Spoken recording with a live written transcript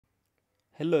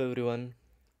Hello everyone.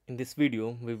 In this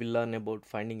video, we will learn about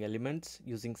finding elements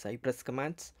using Cypress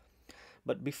commands.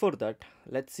 But before that,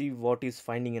 let's see what is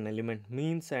finding an element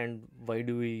means and why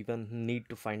do we even need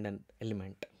to find an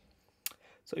element.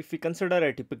 So if we consider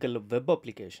a typical web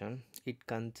application, it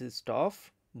consists of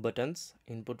buttons,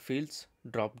 input fields,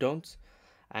 drop downs,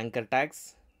 anchor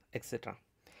tags, etc.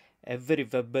 Every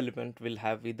web element will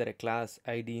have either a class,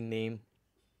 ID, name,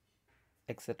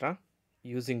 etc.,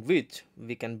 using which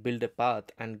we can build a path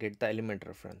and get the element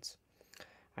reference.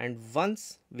 And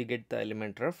once we get the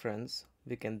element reference,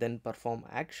 we can then perform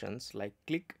actions like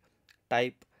click,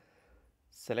 type,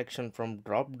 selection from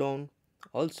drop down,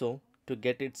 also to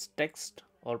get its text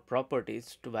or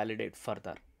properties to validate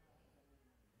further.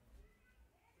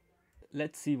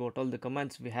 Let's see what all the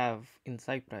commands we have in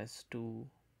Cypress to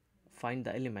find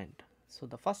the element. So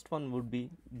the first one would be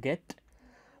get,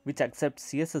 which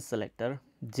accepts CSS selector,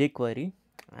 jQuery,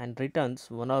 and returns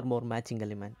one or more matching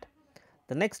element.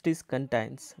 The next is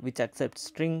contains, which accepts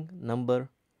string, number,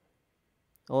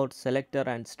 or selector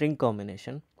and string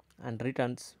combination and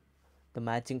returns the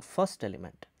matching first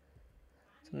element.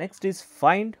 So next is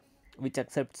find, which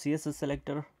accepts CSS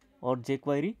selector or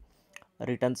jQuery,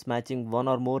 returns matching one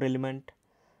or more element,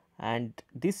 and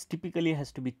this typically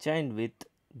has to be chained with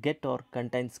get or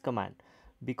contains command,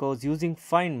 because using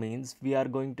find means we are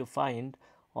going to find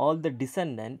all the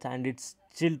descendants and its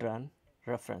children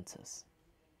references.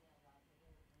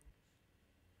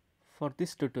 For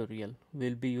this tutorial,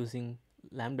 we'll be using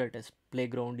Lambda test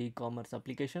playground e-commerce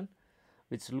application,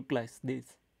 which look like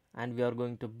this, and we are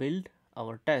going to build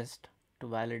our test to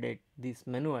validate these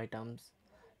menu items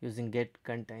using get,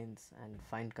 contains, and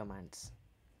find commands.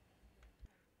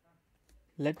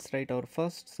 Let's write our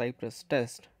first Cypress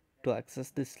test to access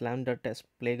this Lambda test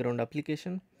playground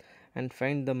application and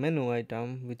find the menu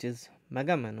item, which is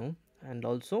mega menu, and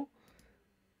also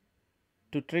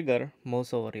to trigger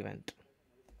mouse over event.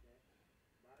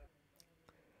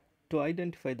 To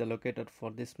identify the locator for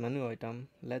this menu item,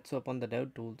 let's open the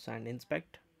DevTools and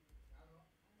inspect.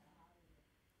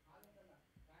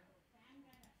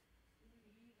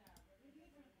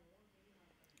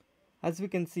 As we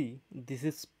can see, this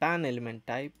is span element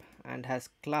type and has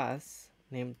class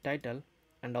named title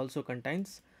and also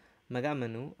contains mega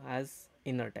menu as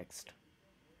inner text.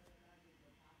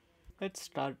 Let's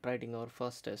start writing our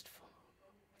first test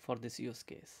for this use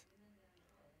case.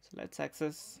 So let's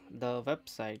access the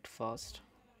website first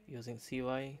using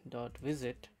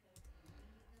cy.visit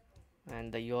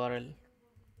and the URL.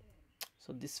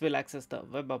 So this will access the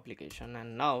web application,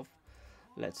 and now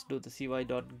let's do the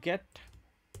cy.get,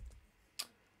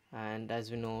 and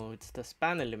as we know it's the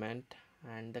span element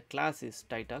and the class is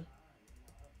title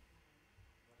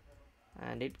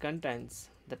and it contains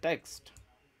the text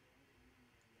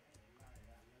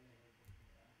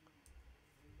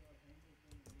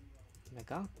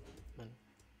mega menu,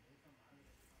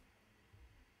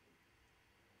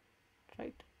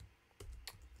 right?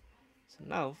 So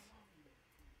now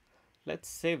let's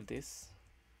save this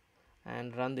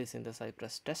and run this in the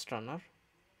Cypress test runner.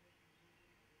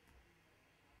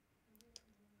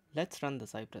 Let's run the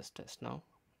Cypress test now.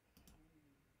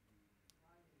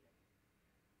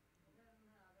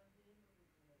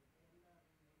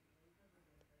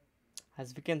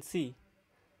 As we can see,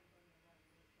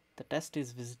 the test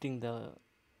is visiting the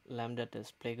Lambda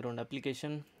test playground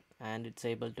application and it's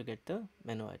able to get the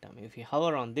menu item. If you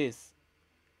hover on this,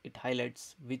 it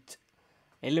highlights which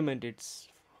element it's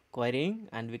querying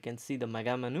and we can see the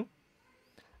mega menu.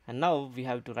 And now we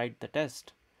have to write the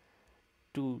test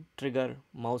to trigger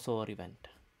mouse over event.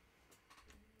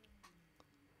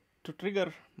 To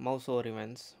trigger mouse over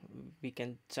events, we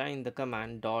can chain the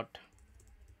command dot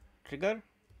trigger,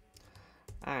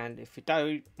 and if we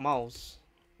type mouse,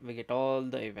 we get all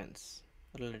the events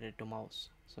related to mouse.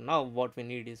 So now what we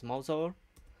need is mouse over.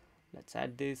 Let's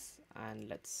add this and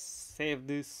let's save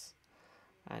this,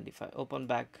 and if I open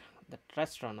back the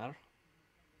test runner,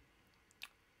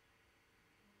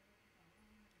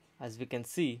 as we can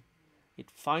see, it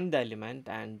finds the element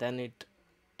and then it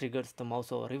triggers the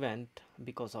mouse over event.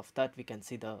 Because of that, we can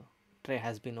see the tray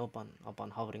has been opened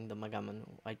upon hovering the mega menu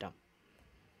item.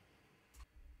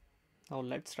 Now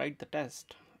let's write the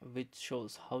test which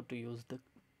shows how to use the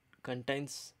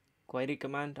contains query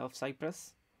command of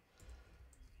Cypress.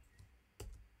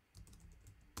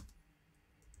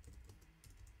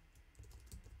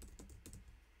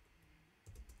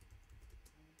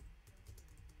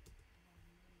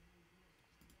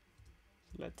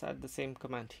 Let's add the same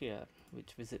command here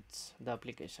which visits the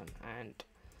application, and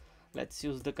let's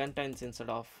use the contains instead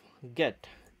of get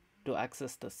to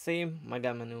access the same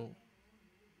mega menu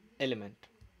element.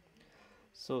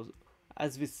 So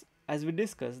As we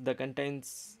discussed, the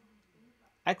contains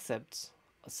accepts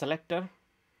a selector,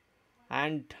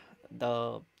 and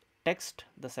the text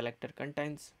the selector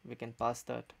contains, we can pass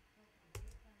that.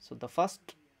 So the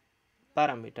first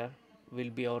parameter will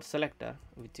be our selector,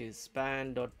 which is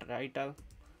span.title,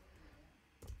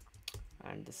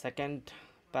 and the second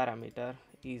parameter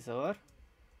is our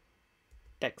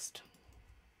text.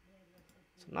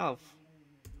 So now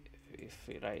if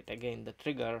we write again the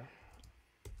trigger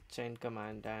chain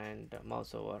command and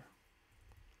mouse over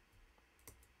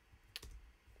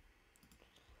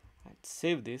and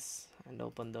save this and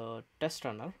open the test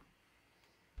runner,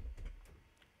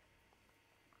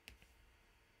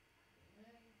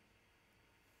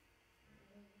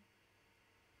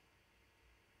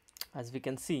 as we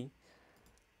can see,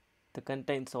 the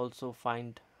contains also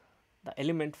find the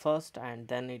element first and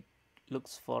then it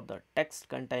looks for the text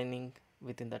containing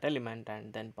within that element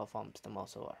and then performs the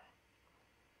mouse over,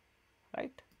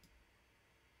 right?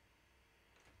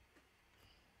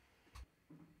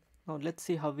 Now let's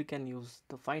see how we can use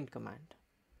the find command.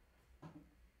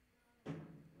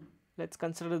 Let's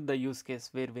consider the use case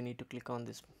where we need to click on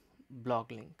this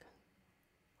blog link.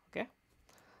 Okay,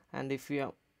 and if we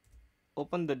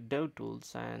open the dev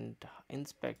tools and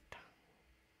inspect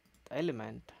the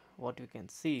element, what we can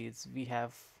see is we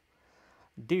have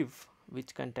div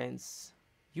which contains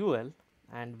ul,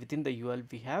 and within the ul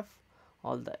we have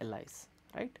all the lis,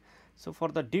 right? So for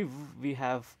the div we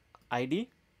have id,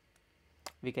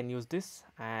 we can use this,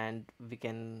 and we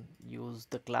can use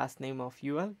the class name of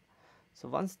ul. So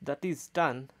once that is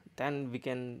done, then we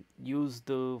can use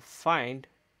the find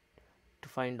to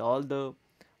find all the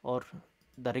or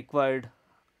the required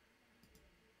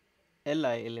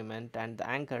li element and the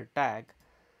anchor tag,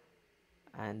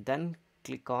 and then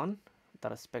click on the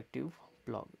respective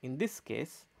blog. In this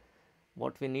case,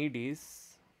 what we need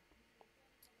is,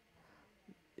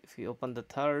 if we open the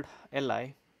third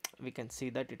li, we can see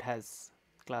that it has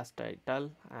class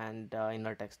title and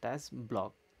inner text as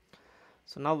blog.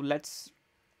 So now let's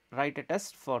write a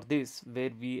test for this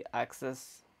where we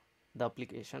access the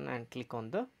application and click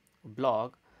on the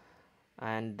blog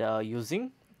and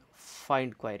using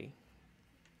find query.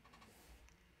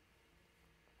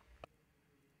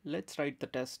 Let's write the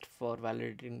test for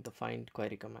validating the find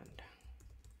query command.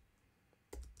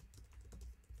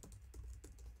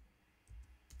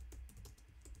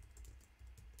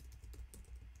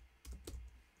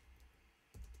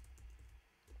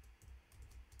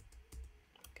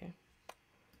 Okay,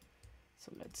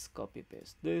 so let's copy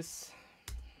paste this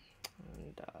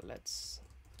and let's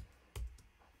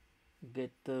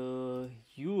get the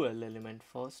ul element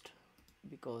first,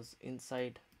 because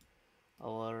inside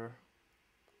our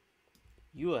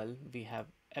ul we have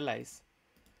lis.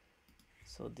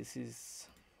 So this is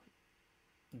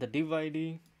the div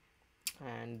id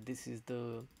and this is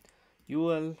the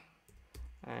ul,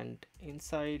 and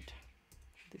inside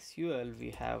this ul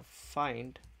we have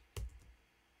find,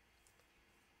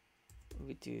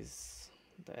 which is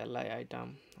the li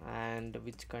item and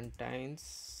which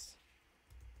contains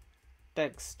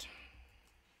text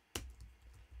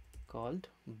called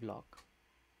blog,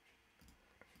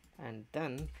 and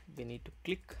then we need to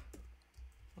click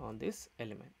on this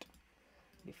element.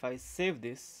 If I save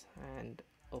this and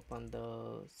open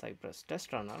the Cypress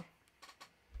test runner,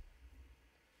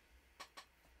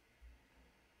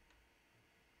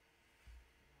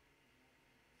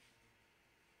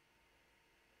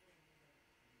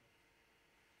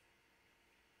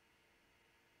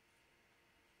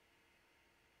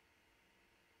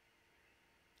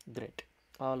 great,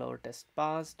 all our tests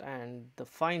passed. And the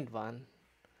find one,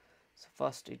 so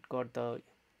first it got the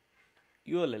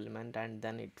ul element and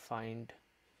then it find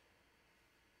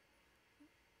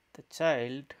the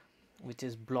child, which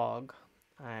is blog,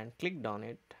 and clicked on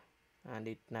it and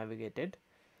it navigated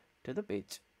to the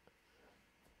page.